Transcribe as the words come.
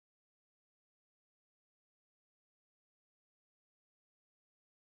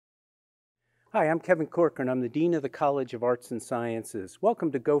Hi, I'm Kevin Corcoran. I'm the Dean of the College of Arts and Sciences.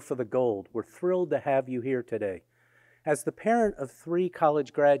 Welcome to Go for the Gold. We're thrilled to have you here today. As the parent of 3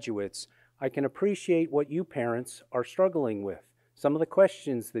 college graduates, I can appreciate what you parents are struggling with, some of the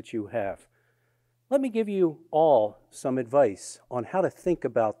questions that you have. Let me give you all some advice on how to think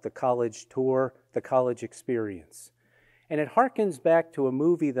about the college tour, the college experience. And it harkens back to a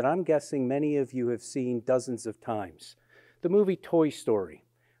movie that I'm guessing many of you have seen dozens of times, the movie Toy Story.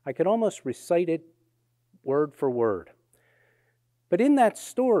 I could almost recite it word for word. But in that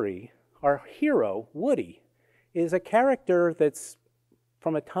story, our hero, Woody, is a character that's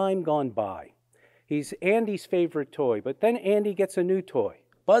from a time gone by. He's Andy's favorite toy, but then Andy gets a new toy,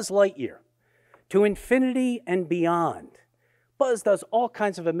 Buzz Lightyear, to infinity and beyond. Buzz does all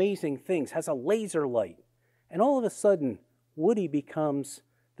kinds of amazing things, has a laser light, and all of a sudden, Woody becomes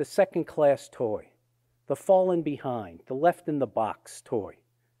the second-class toy, the fallen behind, the left-in-the-box toy.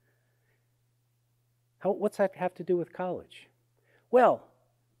 What's that have to do with college? Well,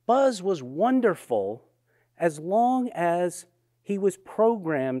 Buzz was wonderful as long as he was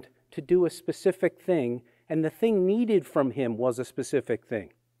programmed to do a specific thing, and the thing needed from him was a specific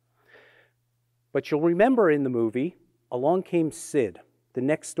thing. But you'll remember in the movie, along came Sid, the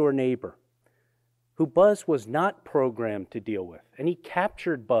next-door neighbor, who Buzz was not programmed to deal with, and he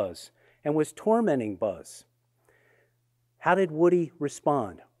captured Buzz and was tormenting Buzz. How did Woody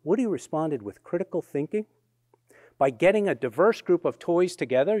respond? Woody responded with critical thinking by getting a diverse group of toys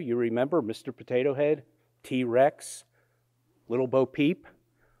together. You remember Mr. Potato Head, T-Rex, Little Bo Peep,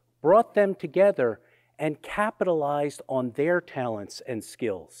 brought them together and capitalized on their talents and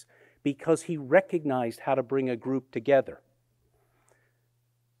skills because he recognized how to bring a group together.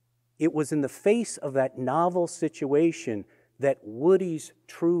 It was in the face of that novel situation that Woody's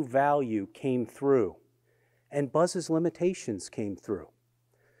true value came through and Buzz's limitations came through.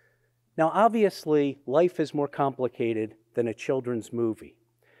 Now, obviously, life is more complicated than a children's movie.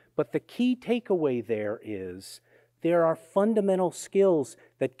 But the key takeaway there is there are fundamental skills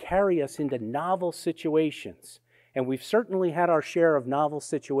that carry us into novel situations. And we've certainly had our share of novel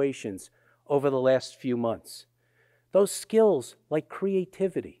situations over the last few months. Those skills like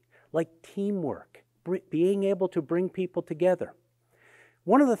creativity, like teamwork, being able to bring people together.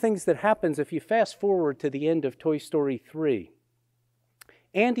 One of the things that happens if you fast forward to the end of Toy Story 3,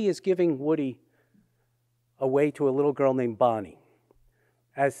 Andy is giving Woody away to a little girl named Bonnie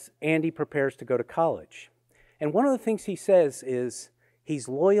as Andy prepares to go to college. And one of the things he says is, he's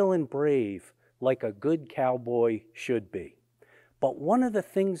loyal and brave like a good cowboy should be. But one of the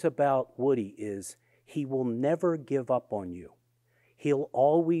things about Woody is he will never give up on you. He'll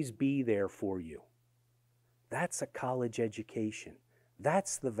always be there for you. That's a college education.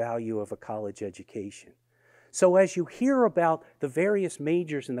 That's the value of a college education. So as you hear about the various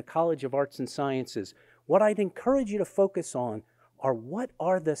majors in the College of Arts and Sciences, what I'd encourage you to focus on are what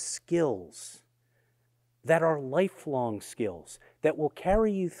are the skills that are lifelong skills that will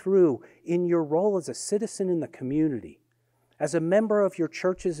carry you through in your role as a citizen in the community, as a member of your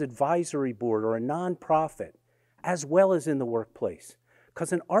church's advisory board or a nonprofit, as well as in the workplace.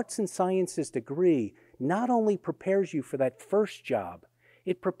 Because an arts and sciences degree not only prepares you for that first job,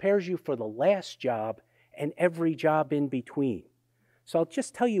 it prepares you for the last job and every job in between. So I'll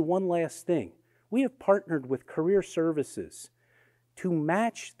just tell you one last thing. We have partnered with Career Services to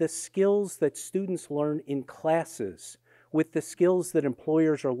match the skills that students learn in classes with the skills that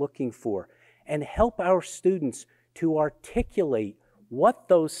employers are looking for and help our students to articulate what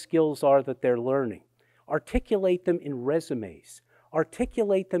those skills are that they're learning, articulate them in resumes,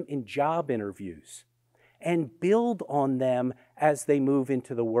 articulate them in job interviews, and build on them as they move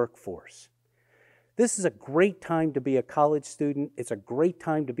into the workforce. This is a great time to be a college student. It's a great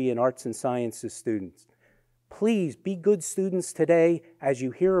time to be an arts and sciences student. Please be good students today as you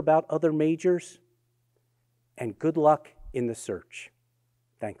hear about other majors, and good luck in the search.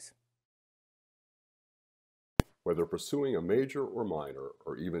 Thanks. Whether pursuing a major or minor,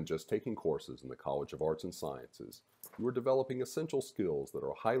 or even just taking courses in the College of Arts and Sciences, you are developing essential skills that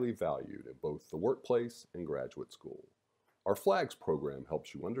are highly valued in both the workplace and graduate school. Our FLAGS program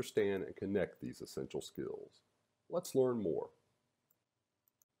helps you understand and connect these essential skills. Let's learn more.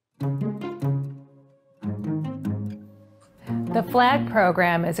 The FLAG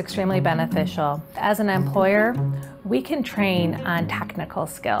program is extremely beneficial. As an employer, we can train on technical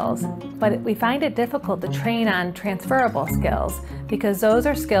skills, but we find it difficult to train on transferable skills because those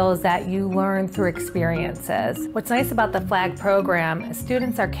are skills that you learn through experiences. What's nice about the FLAG program is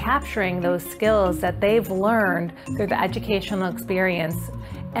students are capturing those skills that they've learned through the educational experience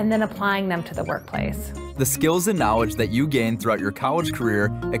and then applying them to the workplace. The skills and knowledge that you gain throughout your college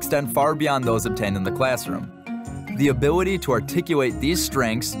career extend far beyond those obtained in the classroom. The ability to articulate these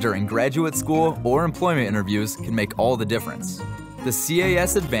strengths during graduate school or employment interviews can make all the difference. The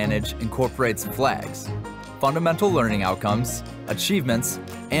CAS Advantage incorporates flags, fundamental learning outcomes, achievements,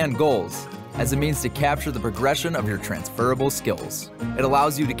 and goals as a means to capture the progression of your transferable skills. It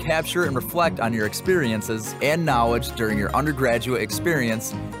allows you to capture and reflect on your experiences and knowledge during your undergraduate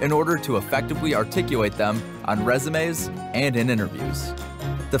experience in order to effectively articulate them on resumes and in interviews.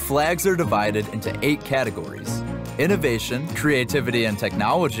 The flags are divided into 8 categories: innovation, creativity and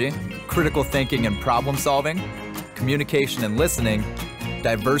technology, critical thinking and problem solving, communication and listening,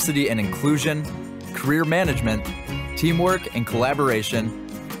 diversity and inclusion, career management, teamwork and collaboration,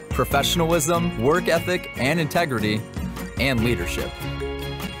 professionalism, work ethic and integrity, and leadership.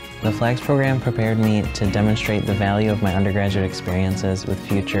 The FLAGS program prepared me to demonstrate the value of my undergraduate experiences with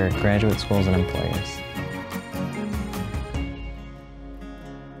future graduate schools and employers.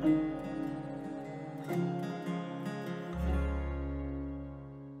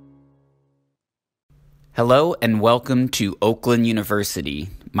 Hello and welcome to Oakland University.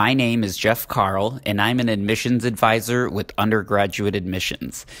 My name is Jeff Carl and I'm an admissions advisor with undergraduate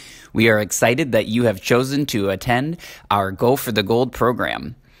admissions. We are excited that you have chosen to attend our Go for the Gold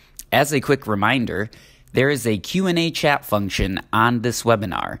program. As a quick reminder, there is a Q&A chat function on this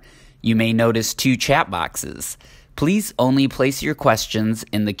webinar. You may notice 2 chat boxes. Please only place your questions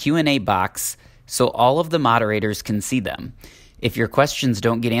in the Q&A box so all of the moderators can see them. If your questions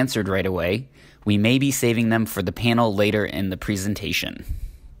don't get answered right away, we may be saving them for the panel later in the presentation.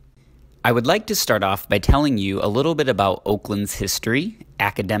 I would like to start off by telling you a little bit about Oakland's history,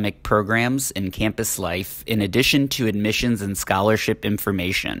 academic programs, and campus life, in addition to admissions and scholarship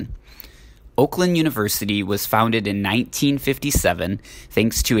information. Oakland University was founded in 1957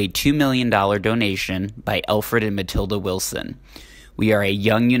 thanks to a $2 million donation by Alfred and Matilda Wilson. We are a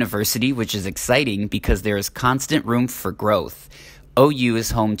young university, which is exciting because there is constant room for growth. OU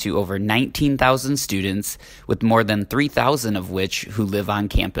is home to over 19,000 students, with more than 3,000 of which who live on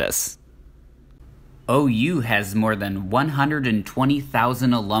campus. OU has more than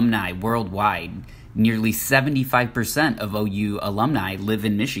 120,000 alumni worldwide. Nearly 75% of OU alumni live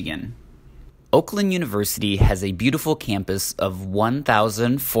in Michigan. Oakland University has a beautiful campus of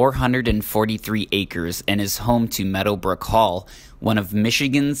 1,443 acres and is home to Meadowbrook Hall, one of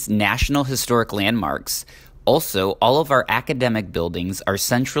Michigan's National Historic Landmarks. Also, all of our academic buildings are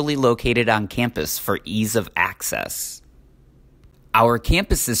centrally located on campus for ease of access. Our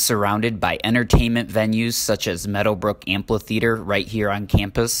campus is surrounded by entertainment venues such as Meadowbrook Amphitheater right here on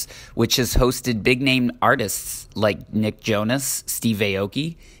campus, which has hosted big-name artists like Nick Jonas, Steve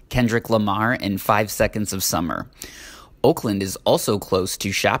Aoki, Kendrick Lamar, and 5 Seconds of Summer. Oakland is also close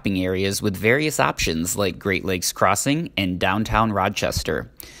to shopping areas with various options like Great Lakes Crossing and downtown Rochester.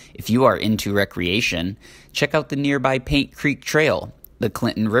 If you are into recreation, check out the nearby Paint Creek Trail, the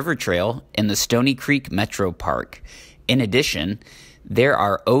Clinton River Trail, and the Stony Creek Metro Park. In addition, there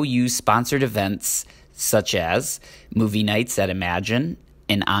are OU-sponsored events such as movie nights at Imagine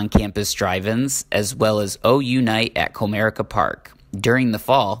and on-campus drive-ins, as well as OU Night at Comerica Park. During the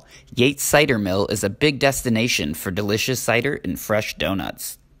fall, Yates Cider Mill is a big destination for delicious cider and fresh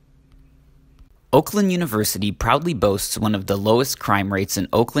donuts. Oakland University proudly boasts one of the lowest crime rates in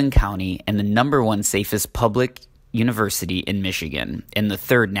Oakland County and the #1 safest public university in Michigan, and the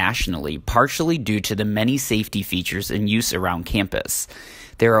 3rd nationally, partially due to the many safety features in use around campus.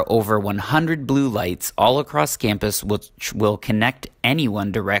 There are over 100 blue lights all across campus which will connect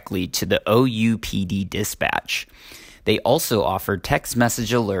anyone directly to the OU PD dispatch. They also offer text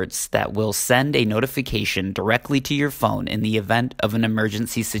message alerts that will send a notification directly to your phone in the event of an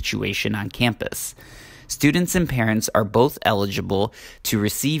emergency situation on campus. Students and parents are both eligible to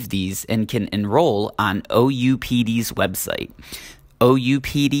receive these and can enroll on OUPD's website.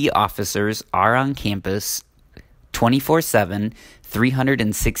 OUPD officers are on campus 24/7,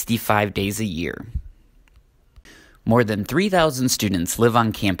 365 days a year. More than 3,000 students live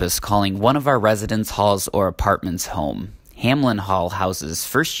on campus, calling one of our residence halls or apartments home. Hamlin Hall houses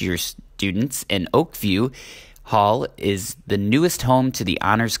first-year students, and Oakview Hall is the newest home to the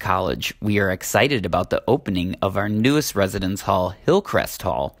Honors College. We are excited about the opening of our newest residence hall, Hillcrest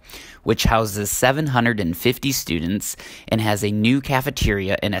Hall, which houses 750 students and has a new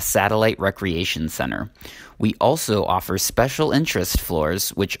cafeteria and a satellite recreation center. We also offer special interest floors,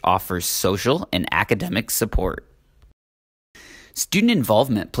 which offers social and academic support. Student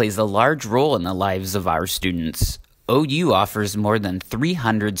involvement plays a large role in the lives of our students. OU offers more than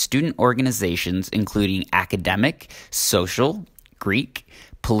 300 student organizations, including academic, social, Greek,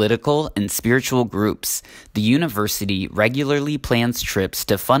 political, and spiritual groups. The university regularly plans trips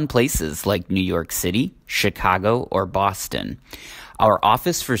to fun places like New York City, Chicago, or Boston. Our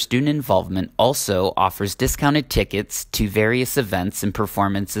Office for Student Involvement also offers discounted tickets to various events and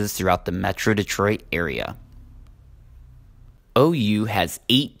performances throughout the Metro Detroit area. OU has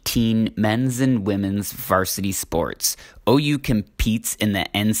 18 men's and women's varsity sports. OU competes in the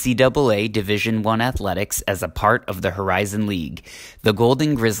NCAA Division I athletics as a part of the Horizon League. The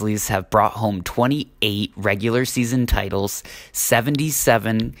Golden Grizzlies have brought home 28 regular season titles,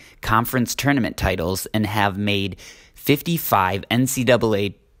 77 conference tournament titles, and have made 55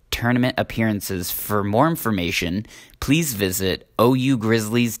 NCAA tournament appearances. For more information, please visit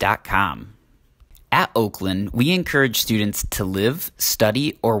ougrizzlies.com. At Oakland, we encourage students to live,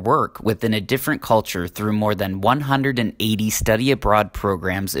 study, or work within a different culture through more than 180 study abroad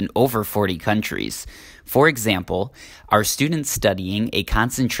programs in over 40 countries. For example, our students studying a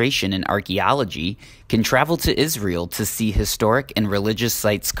concentration in archaeology can travel to Israel to see historic and religious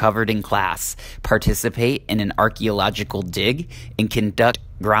sites covered in class, participate in an archaeological dig, and conduct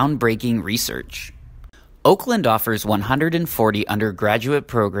groundbreaking research. Oakland offers 140 undergraduate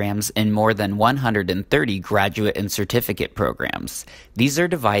programs and more than 130 graduate and certificate programs. These are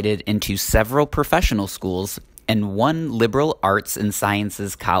divided into several professional schools and one liberal arts and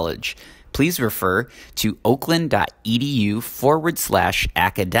sciences college. Please refer to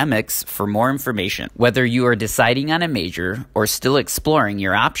oakland.edu/academics for more information. Whether you are deciding on a major or still exploring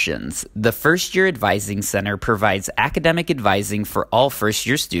your options, the First Year Advising Center provides academic advising for all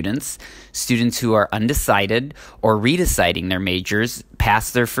first-year students, students who are undecided or redeciding their majors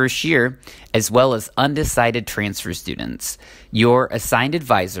past their first year, as well as undecided transfer students. Your assigned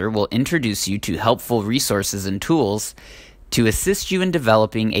advisor will introduce you to helpful resources and tools to assist you in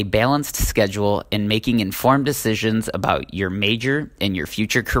developing a balanced schedule and making informed decisions about your major and your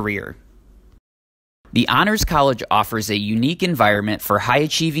future career. The Honors College offers a unique environment for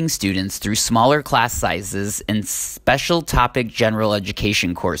high-achieving students through smaller class sizes and special topic general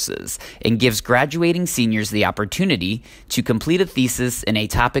education courses, and gives graduating seniors the opportunity to complete a thesis in a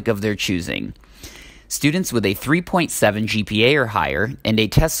topic of their choosing. Students with a 3.7 GPA or higher and a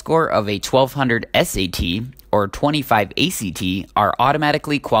test score of a 1200 SAT or 25 ACT are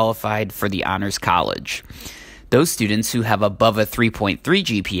automatically qualified for the Honors College. Those students who have above a 3.3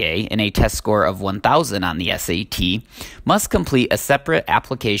 GPA and a test score of 1000 on the SAT must complete a separate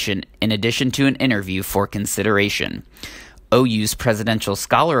application in addition to an interview for consideration. OU's Presidential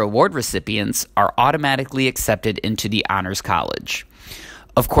Scholar Award recipients are automatically accepted into the Honors College.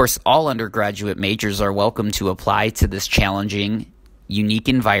 Of course, all undergraduate majors are welcome to apply to this challenging, unique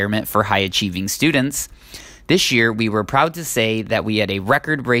environment for high-achieving students. This year, we were proud to say that we had a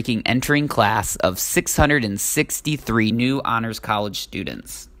record-breaking entering class of 663 new Honors College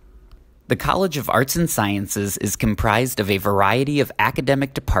students. The College of Arts and Sciences is comprised of a variety of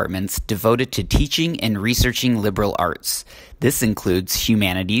academic departments devoted to teaching and researching liberal arts. This includes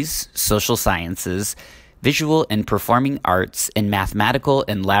humanities, social sciences, visual and performing arts, and mathematical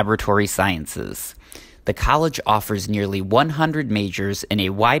and laboratory sciences. The college offers nearly 100 majors in a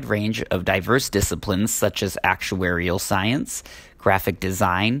wide range of diverse disciplines such as actuarial science, graphic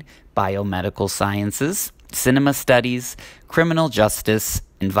design, biomedical sciences, cinema studies, criminal justice,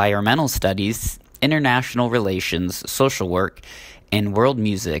 environmental studies, international relations, social work, and world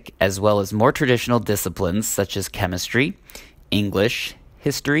music, as well as more traditional disciplines such as chemistry, English,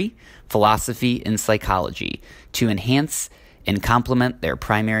 history, philosophy, and psychology to enhance and complement their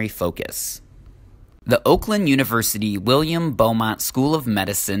primary focus. The Oakland University William Beaumont School of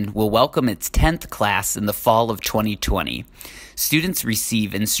Medicine will welcome its 10th class in the fall of 2020. Students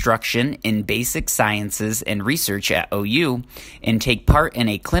receive instruction in basic sciences and research at OU and take part in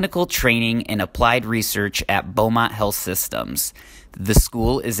a clinical training and applied research at Beaumont Health Systems. The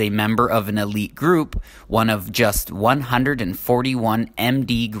school is a member of an elite group, one of just 141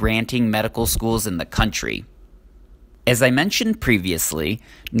 MD granting medical schools in the country. As I mentioned previously,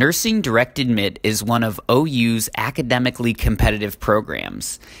 Nursing Direct Admit is one of OU's academically competitive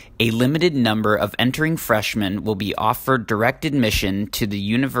programs. A limited number of entering freshmen will be offered direct admission to the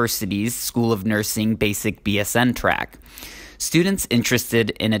university's School of Nursing Basic BSN track. Students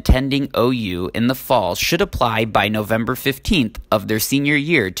interested in attending OU in the fall should apply by November 15th of their senior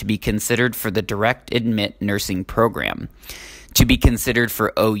year to be considered for the Direct Admit nursing program. To be considered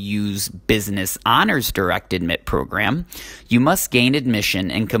for OU's Business Honors Direct Admit program, you must gain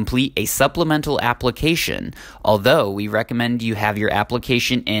admission and complete a supplemental application, although we recommend you have your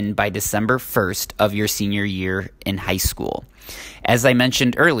application in by December 1st of your senior year in high school. As I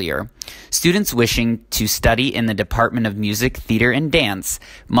mentioned earlier, students wishing to study in the Department of Music, Theater, and Dance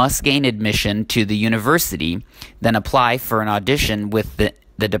must gain admission to the university, then apply for an audition with the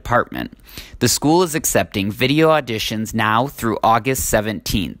department. The school is accepting video auditions now through August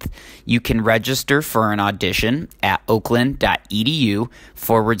 17th. You can register for an audition at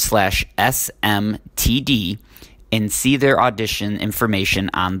oakland.edu/SMTD and see their audition information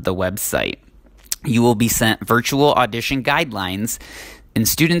on the website. You will be sent virtual audition guidelines, and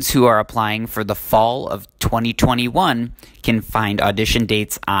students who are applying for the fall of 2021 can find audition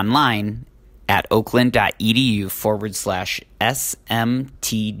dates online at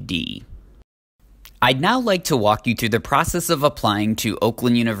oakland.edu/SMTD. I'd now like to walk you through the process of applying to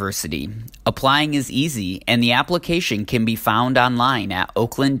Oakland University. Applying is easy, and the application can be found online at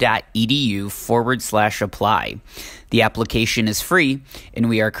oakland.edu/apply. The application is free, and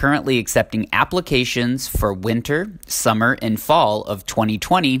we are currently accepting applications for winter, summer, and fall of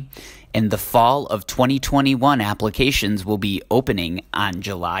 2020, and the fall of 2021 applications will be opening on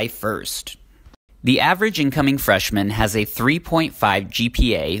July 1st. The average incoming freshman has a 3.5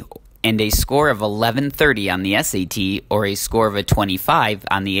 GPA and a score of 1130 on the SAT or a score of a 25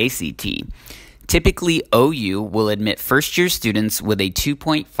 on the ACT. Typically, OU will admit first-year students with a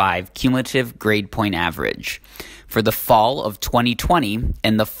 2.5 cumulative grade point average. For the fall of 2020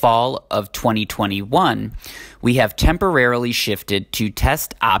 and the fall of 2021, we have temporarily shifted to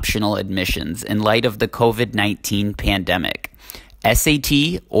test-optional admissions in light of the COVID-19 pandemic.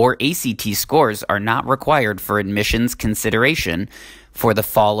 SAT or ACT scores are not required for admissions consideration for the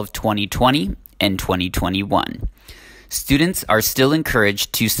fall of 2020 and 2021. Students are still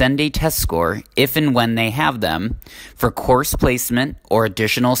encouraged to send a test score if and when they have them for course placement or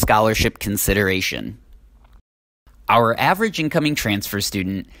additional scholarship consideration. Our average incoming transfer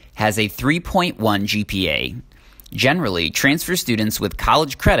student has a 3.1 GPA. Generally, transfer students with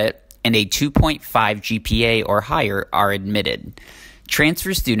college credit and a 2.5 GPA or higher are admitted.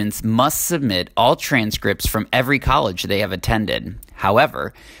 Transfer students must submit all transcripts from every college they have attended.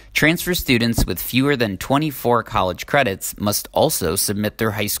 However, transfer students with fewer than 24 college credits must also submit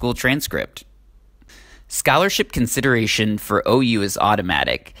their high school transcript. Scholarship consideration for OU is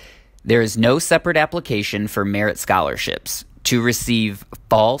automatic. There is no separate application for merit scholarships. To receive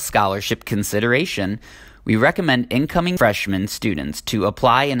fall scholarship consideration, we recommend incoming freshman students to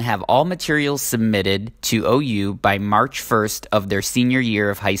apply and have all materials submitted to OU by March 1st of their senior year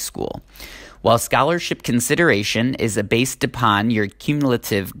of high school. While scholarship consideration is based upon your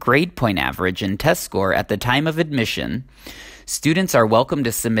cumulative grade point average and test score at the time of admission, students are welcome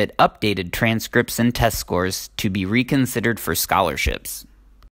to submit updated transcripts and test scores to be reconsidered for scholarships.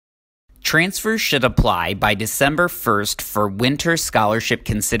 Transfers should apply by December 1st for winter scholarship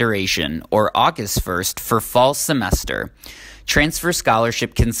consideration or August 1st for fall semester. Transfer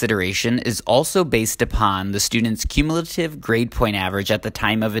scholarship consideration is also based upon the student's cumulative grade point average at the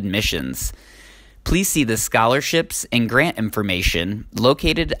time of admissions. Please see the scholarships and grant information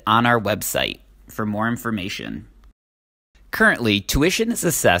located on our website for more information. Currently, tuition is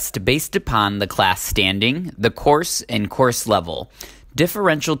assessed based upon the class standing, the course, and course level.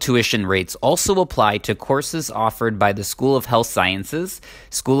 Differential tuition rates also apply to courses offered by the School of Health Sciences,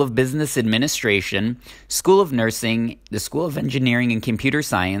 School of Business Administration, School of Nursing, the School of Engineering and Computer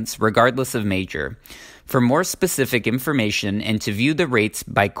Science, regardless of major. For more specific information and to view the rates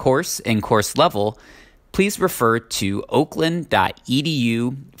by course and course level, please refer to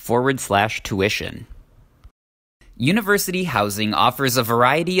oakland.edu/tuition. University housing offers a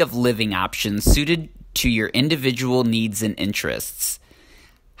variety of living options suited to your individual needs and interests.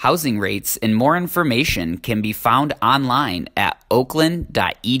 Housing rates and more information can be found online at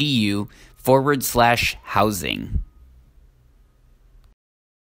oakland.edu/housing.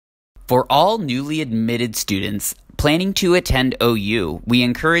 For all newly admitted students planning to attend OU, we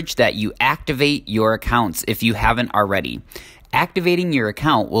encourage that you activate your accounts if you haven't already. Activating your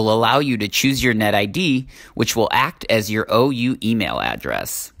account will allow you to choose your net ID, which will act as your OU email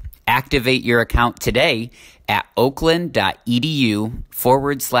address. Activate your account today at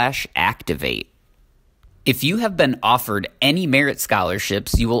oakland.edu/activate. If you have been offered any merit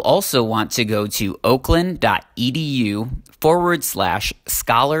scholarships, you will also want to go to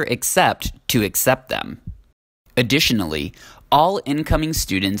oakland.edu/scholar-accept to accept them. Additionally, all incoming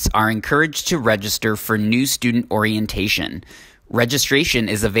students are encouraged to register for new student orientation. Registration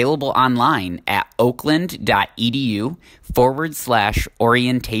is available online at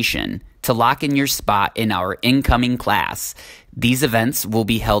oakland.edu/orientation to lock in your spot in our incoming class. These events will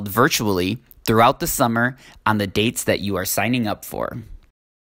be held virtually throughout the summer on the dates that you are signing up for.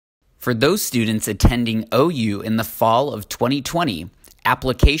 For those students attending OU in the fall of 2020,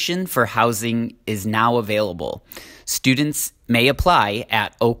 application for housing is now available. Students may apply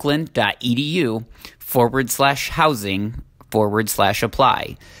at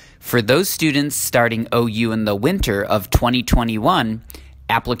oakland.edu/housing/apply. For those students starting OU in the winter of 2021,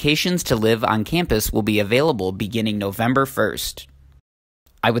 applications to live on campus will be available beginning November 1st.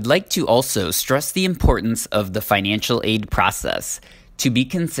 I would like to also stress the importance of the financial aid process. To be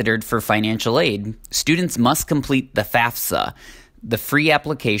considered for financial aid, students must complete the FAFSA, the free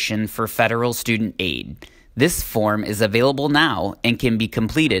application for federal student aid. This form is available now and can be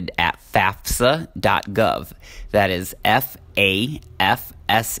completed at fafsa.gov. That is FAFSA.gov.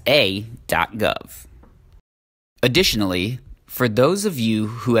 Additionally, for those of you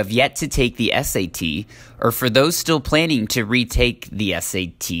who have yet to take the SAT, or for those still planning to retake the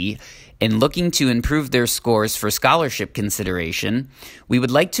SAT and looking to improve their scores for scholarship consideration, we would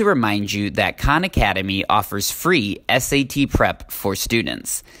like to remind you that Khan Academy offers free SAT prep for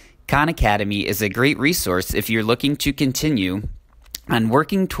students. Khan Academy is a great resource if you're looking to continue on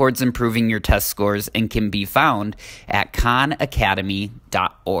working towards improving your test scores and can be found at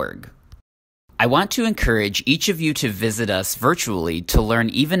khanacademy.org. I want to encourage each of you to visit us virtually to learn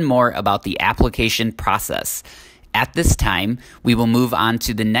even more about the application process. At this time, we will move on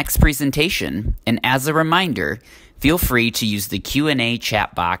to the next presentation, and as a reminder, feel free to use the Q&A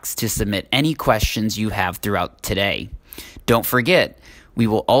chat box to submit any questions you have throughout today. Don't forget, we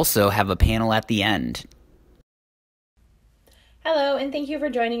will also have a panel at the end. Hello, and thank you for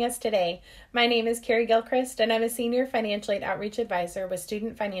joining us today. My name is Carrie Gilchrist, and I'm a Senior Financial Aid Outreach Advisor with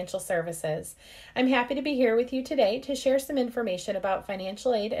Student Financial Services. I'm happy to be here with you today to share some information about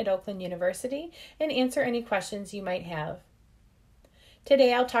financial aid at Oakland University and answer any questions you might have.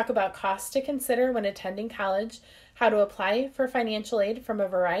 Today, I'll talk about costs to consider when attending college, how to apply for financial aid from a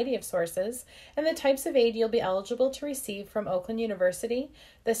variety of sources, and the types of aid you'll be eligible to receive from Oakland University,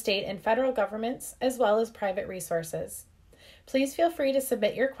 the state and federal governments, as well as private resources. Please feel free to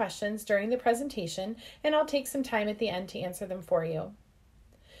submit your questions during the presentation, and I'll take some time at the end to answer them for you.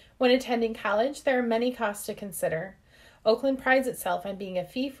 When attending college, there are many costs to consider. Oakland prides itself on being a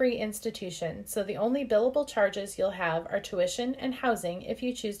fee-free institution, so the only billable charges you'll have are tuition and housing if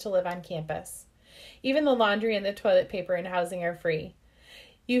you choose to live on campus. Even the laundry and the toilet paper and housing are free.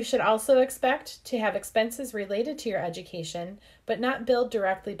 You should also expect to have expenses related to your education, but not billed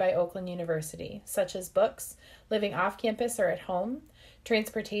directly by Oakland University, such as books, living off campus or at home,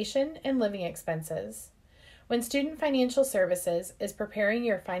 transportation, and living expenses. When Student Financial Services is preparing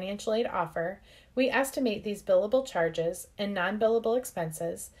your financial aid offer, we estimate these billable charges and non-billable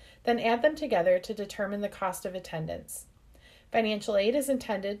expenses, then add them together to determine the cost of attendance. Financial aid is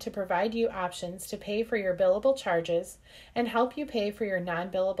intended to provide you options to pay for your billable charges and help you pay for your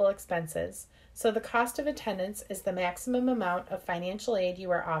non-billable expenses, so the cost of attendance is the maximum amount of financial aid you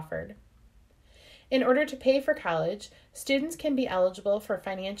are offered. In order to pay for college, students can be eligible for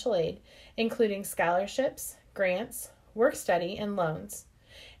financial aid, including scholarships, grants, work study, and loans.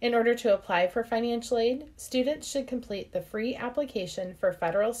 In order to apply for financial aid, students should complete the free application for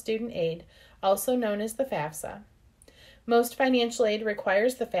federal student aid, also known as the FAFSA. Most financial aid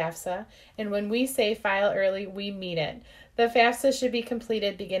requires the FAFSA, and when we say file early, we mean it. The FAFSA should be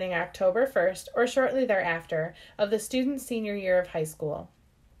completed beginning October 1st or shortly thereafter of the student's senior year of high school.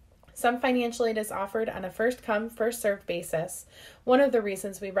 Some financial aid is offered on a first-come, first-served basis. One of the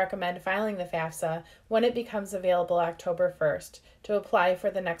reasons we recommend filing the FAFSA when it becomes available October 1st to apply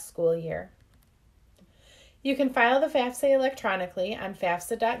for the next school year. You can file the FAFSA electronically on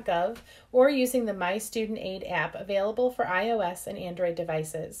fafsa.gov or using the My Student Aid app available for iOS and Android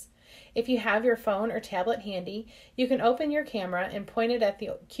devices. If you have your phone or tablet handy, you can open your camera and point it at the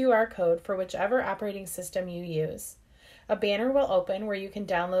QR code for whichever operating system you use. A banner will open where you can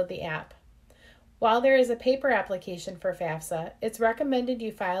download the app. While there is a paper application for FAFSA, it's recommended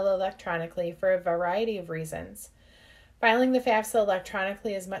you file electronically for a variety of reasons. Filing the FAFSA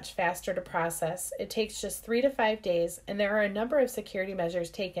electronically is much faster to process. It takes just 3 to 5 days, and there are a number of security measures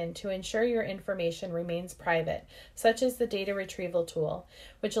taken to ensure your information remains private, such as the data retrieval tool,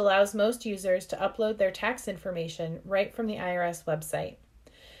 which allows most users to upload their tax information right from the IRS website.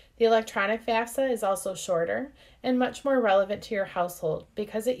 The electronic FAFSA is also shorter and much more relevant to your household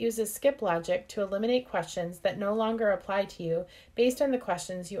because it uses skip logic to eliminate questions that no longer apply to you based on the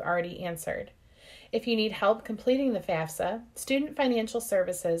questions you already answered. If you need help completing the FAFSA, Student Financial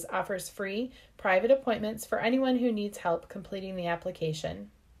Services offers free, private appointments for anyone who needs help completing the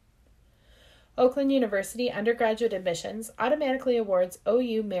application. Oakland University undergraduate admissions automatically awards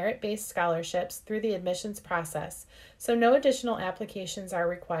OU merit-based scholarships through the admissions process, so no additional applications are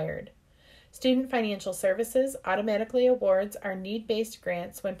required. Student Financial Services automatically awards our need-based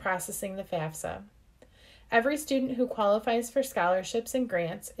grants when processing the FAFSA. Every student who qualifies for scholarships and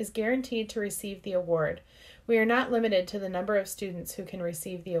grants is guaranteed to receive the award. We are not limited to the number of students who can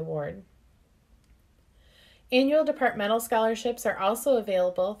receive the award. Annual departmental scholarships are also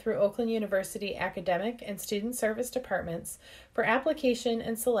available through Oakland University academic and student service departments for application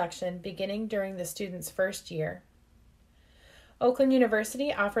and selection beginning during the student's first year. Oakland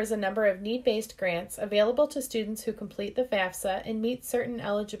University offers a number of need-based grants available to students who complete the FAFSA and meet certain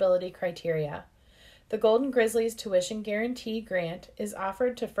eligibility criteria. The Golden Grizzlies Tuition Guarantee Grant is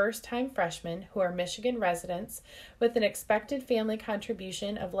offered to first-time freshmen who are Michigan residents with an expected family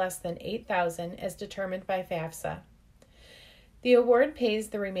contribution of less than $8,000 as determined by FAFSA. The award pays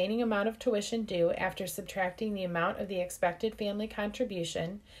the remaining amount of tuition due after subtracting the amount of the expected family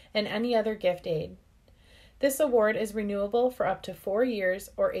contribution and any other gift aid. This award is renewable for up to 4 years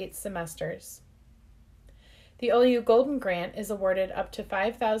or 8 semesters. The OU Golden Grant is awarded up to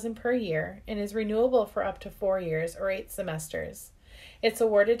 $5,000 per year and is renewable for up to 4 years or 8 semesters. It's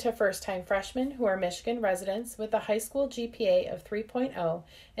awarded to first-time freshmen who are Michigan residents with a high school GPA of 3.0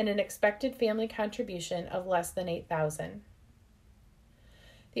 and an expected family contribution of less than $8,000.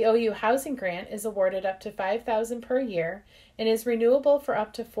 The OU Housing Grant is awarded up to $5,000 per year and is renewable for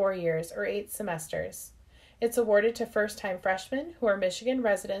up to 4 years or 8 semesters. It's awarded to first-time freshmen who are Michigan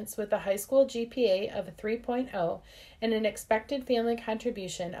residents with a high school GPA of a 3.0 and an expected family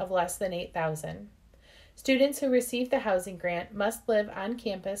contribution of less than $8,000. Students who receive the housing grant must live on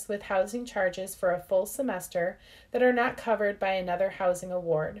campus with housing charges for a full semester that are not covered by another housing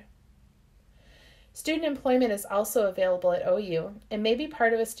award. Student employment is also available at OU and may be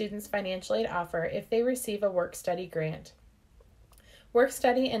part of a student's financial aid offer if they receive a work-study grant.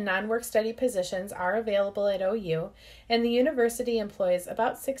 Work-study and non-work-study positions are available at OU, and the university employs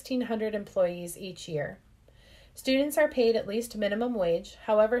about 1,600 employees each year. Students are paid at least minimum wage,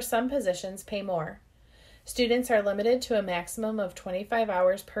 however some positions pay more. Students are limited to a maximum of 25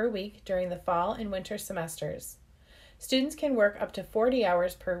 hours per week during the fall and winter semesters. Students can work up to 40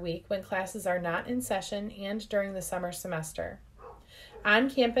 hours per week when classes are not in session and during the summer semester.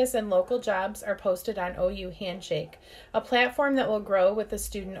 On-campus and local jobs are posted on OU Handshake, a platform that will grow with the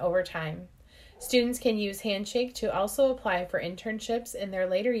student over time. Students can use Handshake to also apply for internships in their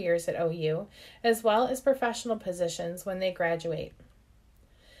later years at OU, as well as professional positions when they graduate.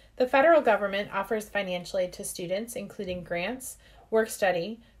 The federal government offers financial aid to students, including grants,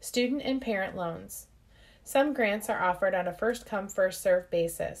 work-study, student and parent loans. Some grants are offered on a first-come, first-served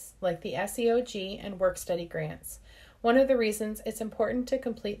basis, like the SEOG and work-study grants. One of the reasons it's important to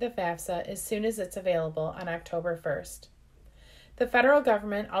complete the FAFSA as soon as it's available on October 1st. The federal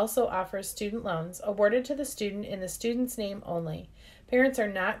government also offers student loans awarded to the student in the student's name only. Parents are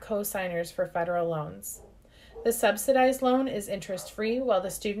not co-signers for federal loans. The subsidized loan is interest-free while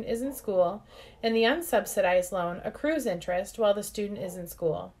the student is in school, and the unsubsidized loan accrues interest while the student is in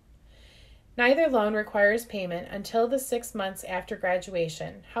school. Neither loan requires payment until the 6 months after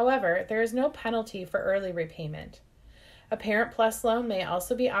graduation. However, there is no penalty for early repayment. A Parent Plus loan may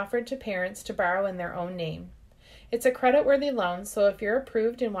also be offered to parents to borrow in their own name. It's a credit-worthy loan, so if you're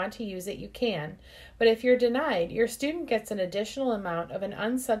approved and want to use it, you can. But if you're denied, your student gets an additional amount of an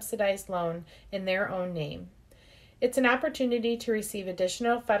unsubsidized loan in their own name. It's an opportunity to receive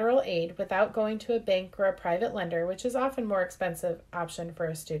additional federal aid without going to a bank or a private lender, which is often a more expensive option for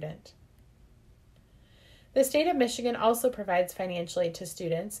a student. The state of Michigan also provides financial aid to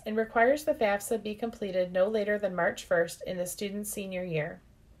students and requires the FAFSA be completed no later than March 1st in the student's senior year.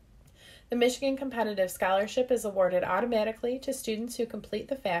 The Michigan Competitive Scholarship is awarded automatically to students who complete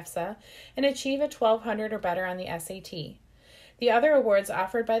the FAFSA and achieve a 1200 or better on the SAT. The other awards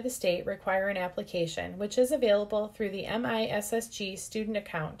offered by the state require an application, which is available through the MISSG student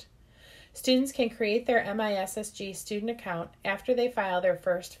account. Students can create their MISSG student account after they file their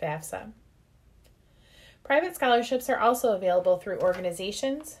first FAFSA. Private scholarships are also available through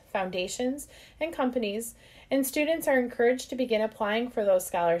organizations, foundations, and companies, and students are encouraged to begin applying for those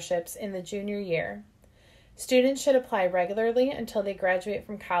scholarships in the junior year. Students should apply regularly until they graduate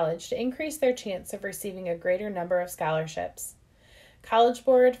from college to increase their chance of receiving a greater number of scholarships. College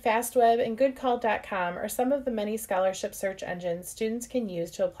Board, FastWeb, and GoodCall.com are some of the many scholarship search engines students can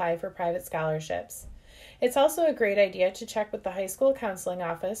use to apply for private scholarships. It's also a great idea to check with the high school counseling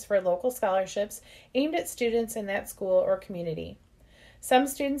office for local scholarships aimed at students in that school or community. Some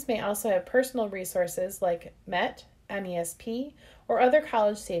students may also have personal resources like MET, MESP, or other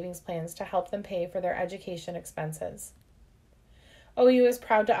college savings plans to help them pay for their education expenses. OU is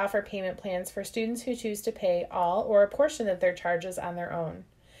proud to offer payment plans for students who choose to pay all or a portion of their charges on their own.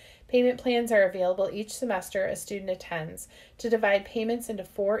 Payment plans are available each semester a student attends to divide payments into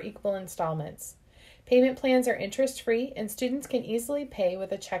 4 equal installments. Payment plans are interest-free and students can easily pay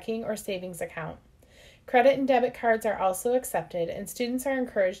with a checking or savings account. Credit and debit cards are also accepted and students are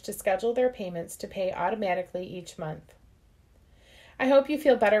encouraged to schedule their payments to pay automatically each month. I hope you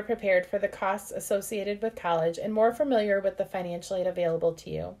feel better prepared for the costs associated with college and more familiar with the financial aid available to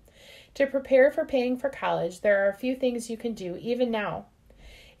you. To prepare for paying for college, there are a few things you can do even now.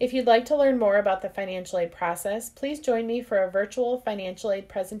 If you'd like to learn more about the financial aid process, please join me for a virtual financial aid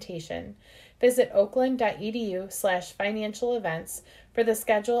presentation. Visit oakland.edu/financial events for the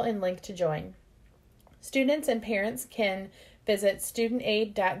schedule and link to join. Students and parents can visit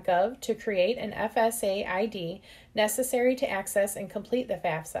studentaid.gov to create an FSA ID necessary to access and complete the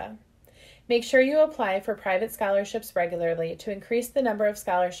FAFSA. Make sure you apply for private scholarships regularly to increase the number of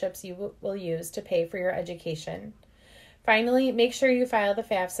scholarships you will use to pay for your education. Finally, make sure you file the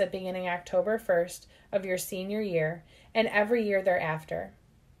FAFSA beginning October 1st of your senior year and every year thereafter.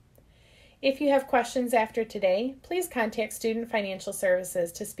 If you have questions after today, please contact Student Financial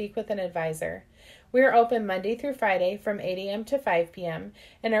Services to speak with an advisor. We are open Monday through Friday from 8 a.m. to 5 p.m.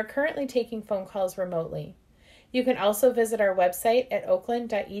 and are currently taking phone calls remotely. You can also visit our website at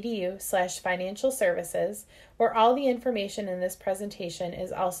oakland.edu/financial services, where all the information in this presentation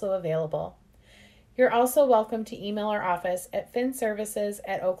is also available. You're also welcome to email our office at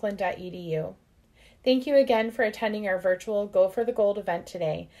finservices@oakland.edu. Thank you again for attending our virtual Go for the Gold event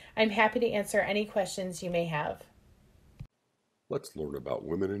today. I'm happy to answer any questions you may have. Let's learn about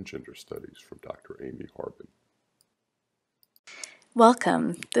women and gender studies from Dr. Amy Harbin.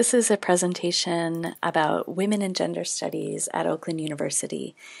 Welcome. This is a presentation about women and gender studies at Oakland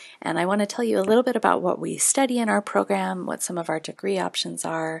University. And I want to tell you a little bit about what we study in our program, what some of our degree options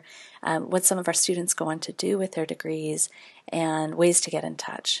are, what some of our students go on to do with their degrees, and ways to get in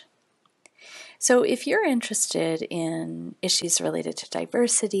touch. So if you're interested in issues related to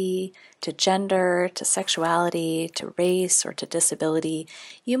diversity, to gender, to sexuality, to race, or to disability,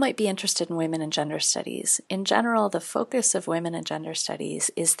 you might be interested in women and gender studies. In general, the focus of women and gender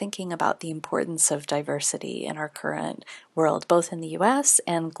studies is thinking about the importance of diversity in our current world, both in the US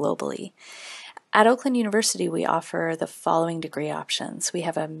and globally. At Oakland University, we offer the following degree options. We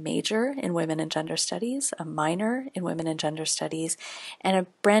have a major in Women and Gender Studies, a minor in Women and Gender Studies, and a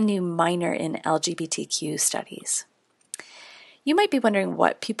brand new minor in LGBTQ Studies. You might be wondering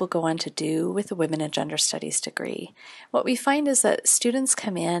what people go on to do with a Women and Gender Studies degree. What we find is that students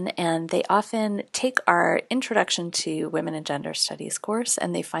come in and they often take our Introduction to Women and Gender Studies course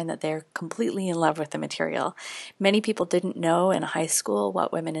and they find that they're completely in love with the material. Many people didn't know in high school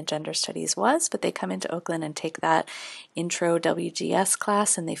what Women and Gender Studies was, but they come into Oakland and take that Intro WGS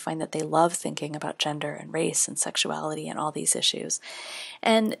class and they find that they love thinking about gender and race and sexuality and all these issues.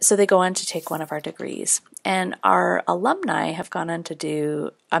 And so they go on to take one of our degrees. And our alumni have gone on to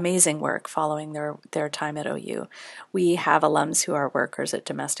do amazing work following their time at OU. We have alums who are workers at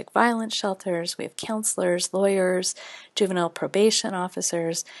domestic violence shelters. We have counselors, lawyers, juvenile probation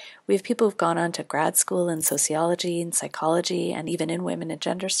officers. We have people who've gone on to grad school in sociology and psychology and even in women and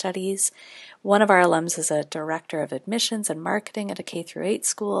gender studies. One of our alums is a director of admissions and marketing at a K-8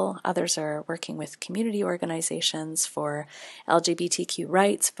 school. Others are working with community organizations for LGBTQ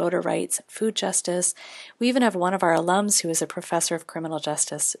rights, voter rights, food justice. We even have one of our alums who is a professor of criminal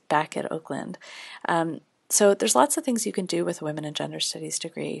justice back at Oakland. So there's lots of things you can do with a Women and Gender Studies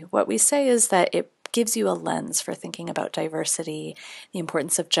degree. What we say is that it gives you a lens for thinking about diversity, the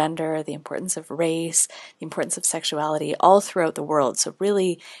importance of gender, the importance of race, the importance of sexuality all throughout the world. So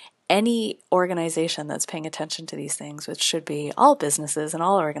really, any organization that's paying attention to these things, which should be all businesses and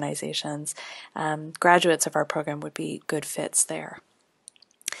all organizations, graduates of our program would be good fits there.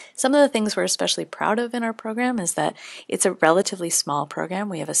 Some of the things we're especially proud of in our program is that it's a relatively small program.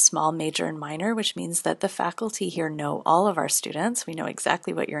 We have a small major and minor, which means that the faculty here know all of our students. We know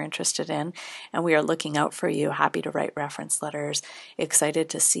exactly what you're interested in, and we are looking out for you, happy to write reference letters, excited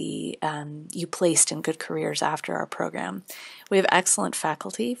to see you placed in good careers after our program. We have excellent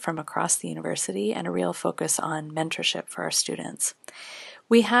faculty from across the university and a real focus on mentorship for our students.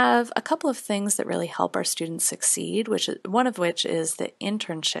 We have a couple of things that really help our students succeed, one of which is the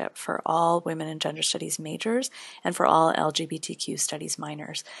internship for all women and gender studies majors and for all LGBTQ studies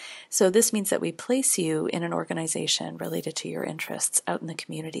minors. So this means that we place you in an organization related to your interests out in the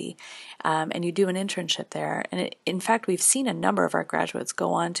community, and you do an internship there. And in fact, we've seen a number of our graduates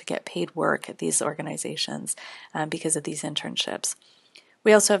go on to get paid work at these organizations because of these internships.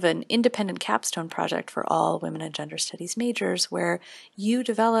 We also have an independent capstone project for all women and gender studies majors where you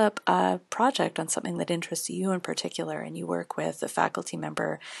develop a project on something that interests you in particular, and you work with a faculty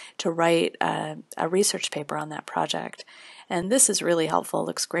member to write a research paper on that project. And this is really helpful. It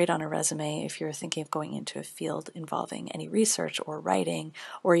looks great on a resume if you're thinking of going into a field involving any research or writing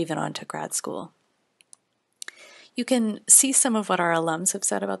or even onto grad school. You can see some of what our alums have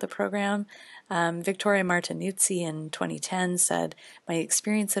said about the program. Victoria Martinuzzi in 2010 said, "My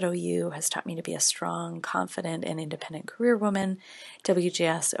experience at OU has taught me to be a strong, confident, and independent career woman.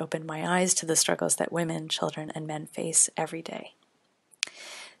 WGS opened my eyes to the struggles that women, children, and men face every day."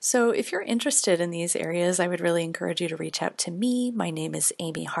 So if you're interested in these areas, I would really encourage you to reach out to me. My name is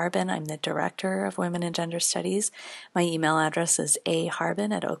Amy Harbin. I'm the Director of Women and Gender Studies. My email address is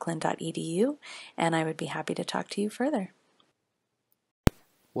aharbin@oakland.edu, and I would be happy to talk to you further.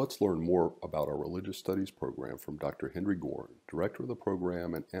 Let's learn more about our Religious Studies program from Dr. Henry Gorin, Director of the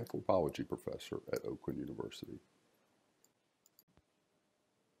Program and Anthropology Professor at Oakland University.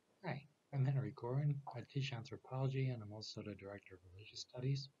 Hi, I'm Henry Gorin. I teach anthropology and I'm also the Director of Religious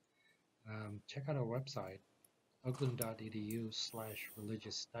Studies. Check out our website,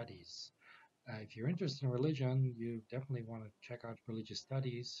 oakland.edu/religious studies. If you're interested in religion, you definitely want to check out religious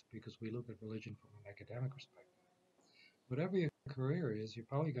studies because we look at religion from an academic perspective. Whatever your career is, you're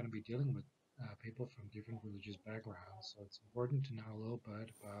probably going to be dealing with people from different religious backgrounds. So it's important to know a little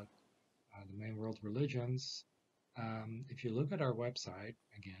bit about the main world religions. If you look at our website,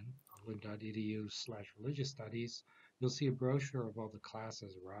 again, oakland.edu/religious studies, you'll see a brochure of all the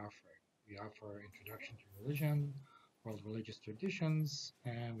classes we're offering. We offer Introduction to Religion, World Religious Traditions,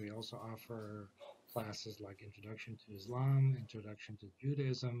 and we also offer classes like Introduction to Islam, Introduction to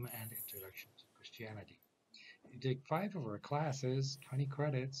Judaism, and Introduction to Christianity. If you take 5 of our classes, 20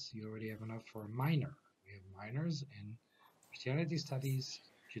 credits, you already have enough for a minor. We have minors in Christianity Studies,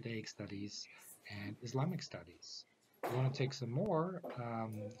 Judaic Studies, and Islamic Studies. If you want to take some more,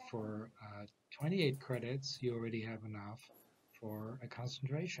 for 28 credits, you already have enough for a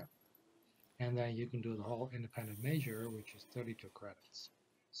concentration. And then you can do the whole independent major, which is 32 credits.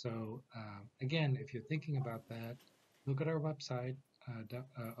 So again, if you're thinking about that, look at our website,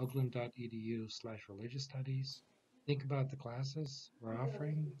 oakland.edu/religious studies. Think about the classes we're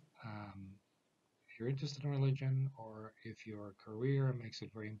offering. If you're interested in religion, or if your career makes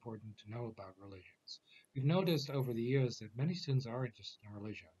it very important to know about religions. We've noticed over the years that many students are interested in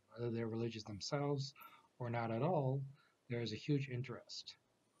religion, whether they're religious themselves or not at all. There is a huge interest,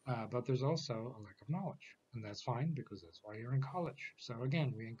 but there's also a lack of knowledge, and that's fine because that's why you're in college. So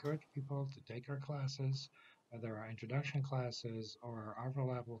again, we encourage people to take our classes, whether our introduction classes or our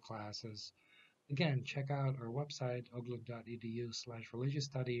upper-level classes. Again, check out our website, oakland.edu/religious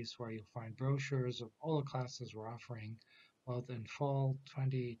studies, where you'll find brochures of all the classes we're offering, both in fall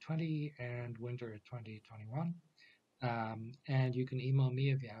 2020 and winter 2021. And you can email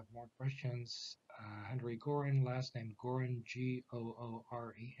me if you have more questions. Henry Gorin, last name Gorin,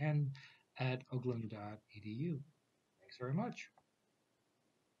 Gooren, @oakland.edu. Thanks very much.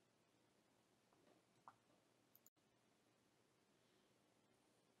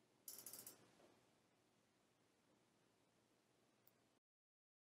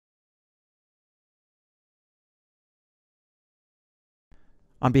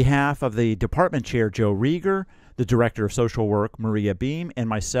 On behalf of the Department Chair Joe Rieger, the Director of Social Work Maria Beam, and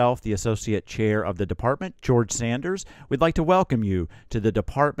myself, the Associate Chair of the Department, George Sanders, we'd like to welcome you to the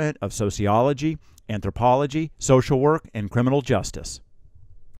Department of Sociology, Anthropology, Social Work, and Criminal Justice.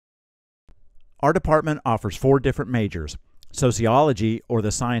 Our department offers 4 different majors: Sociology, or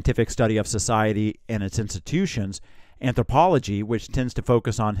the scientific study of society and its institutions; Anthropology, which tends to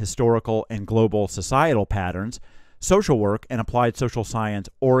focus on historical and global societal patterns; Social Work and applied social science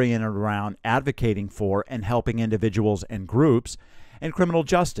oriented around advocating for and helping individuals and groups; and Criminal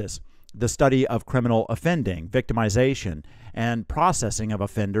Justice, the study of criminal offending, victimization, and processing of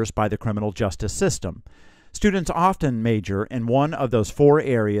offenders by the criminal justice system. Students often major in one of those 4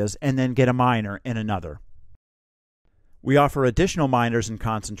 areas and then get a minor in another. We offer additional minors and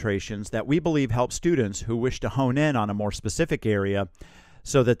concentrations that we believe help students who wish to hone in on a more specific area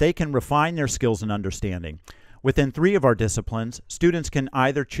so that they can refine their skills and understanding. Within 3 of our disciplines, students can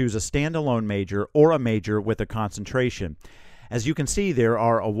either choose a standalone major or a major with a concentration. As you can see, there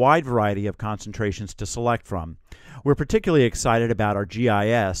are a wide variety of concentrations to select from. We're particularly excited about our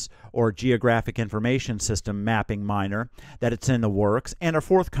GIS, or Geographic Information System mapping minor, that it's in the works, and our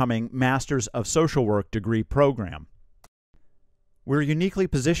forthcoming Masters of Social Work degree program. We're uniquely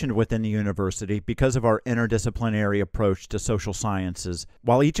positioned within the university because of our interdisciplinary approach to social sciences.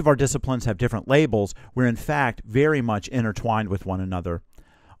 While each of our disciplines have different labels, we're in fact very much intertwined with one another.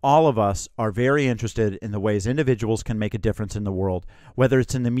 All of us are very interested in the ways individuals can make a difference in the world, whether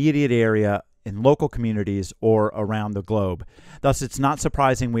it's in the immediate area, in local communities, or around the globe. Thus, it's not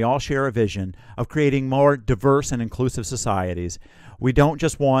surprising we all share a vision of creating more diverse and inclusive societies. We don't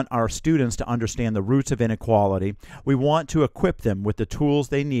just want our students to understand the roots of inequality. We want to equip them with the tools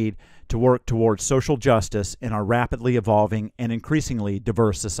they need to work towards social justice in our rapidly evolving and increasingly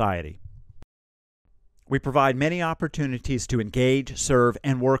diverse society. We provide many opportunities to engage, serve,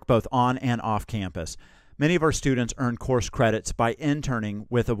 and work both on and off campus. Many of our students earn course credits by interning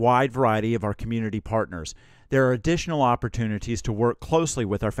with a wide variety of our community partners. There are additional opportunities to work closely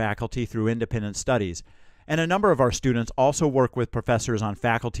with our faculty through independent studies. And a number of our students also work with professors on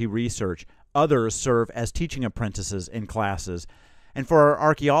faculty research. Others serve as teaching apprentices in classes. And for our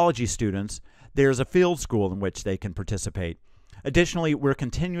archaeology students, there's a field school in which they can participate. Additionally, we're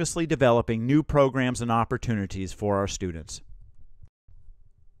continuously developing new programs and opportunities for our students.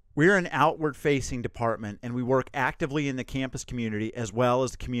 We're an outward-facing department, and we work actively in the campus community as well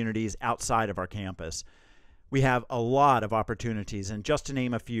as the communities outside of our campus. We have a lot of opportunities, and just to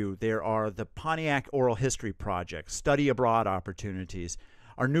name a few, there are the Pontiac Oral History Project, study abroad opportunities,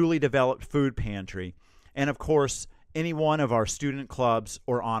 our newly developed food pantry, and of course, any one of our student clubs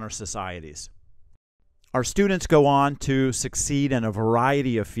or honor societies. Our students go on to succeed in a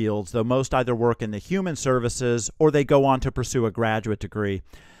variety of fields, though most either work in the human services or they go on to pursue a graduate degree.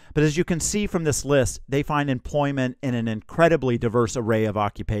 But as you can see from this list, they find employment in an incredibly diverse array of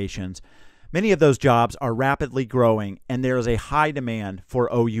occupations. Many of those jobs are rapidly growing, and there is a high demand for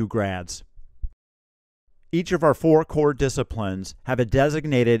OU grads. Each of our 4 core disciplines have a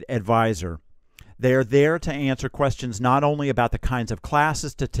designated advisor. They are there to answer questions not only about the kinds of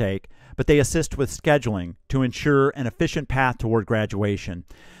classes to take, but they assist with scheduling to ensure an efficient path toward graduation.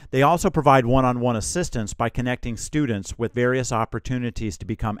 They also provide one-on-one assistance by connecting students with various opportunities to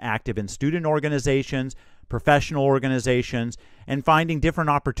become active in student organizations, professional organizations, and finding different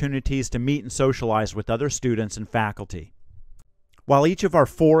opportunities to meet and socialize with other students and faculty. While each of our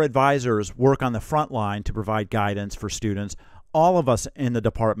 4 advisors work on the front line to provide guidance for students, all of us in the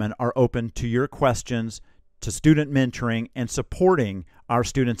department are open to your questions, to student mentoring, and supporting our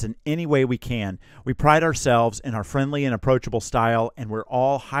students in any way we can. We pride ourselves in our friendly and approachable style, and we're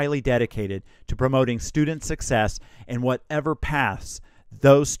all highly dedicated to promoting student success in whatever paths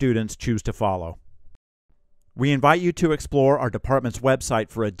those students choose to follow. We invite you to explore our department's website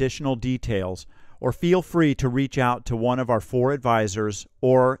for additional details, or feel free to reach out to one of our 4 advisors,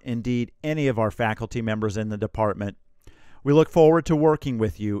 or indeed any of our faculty members in the department. We look forward to working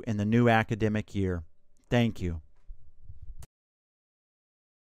with you in the new academic year. Thank you.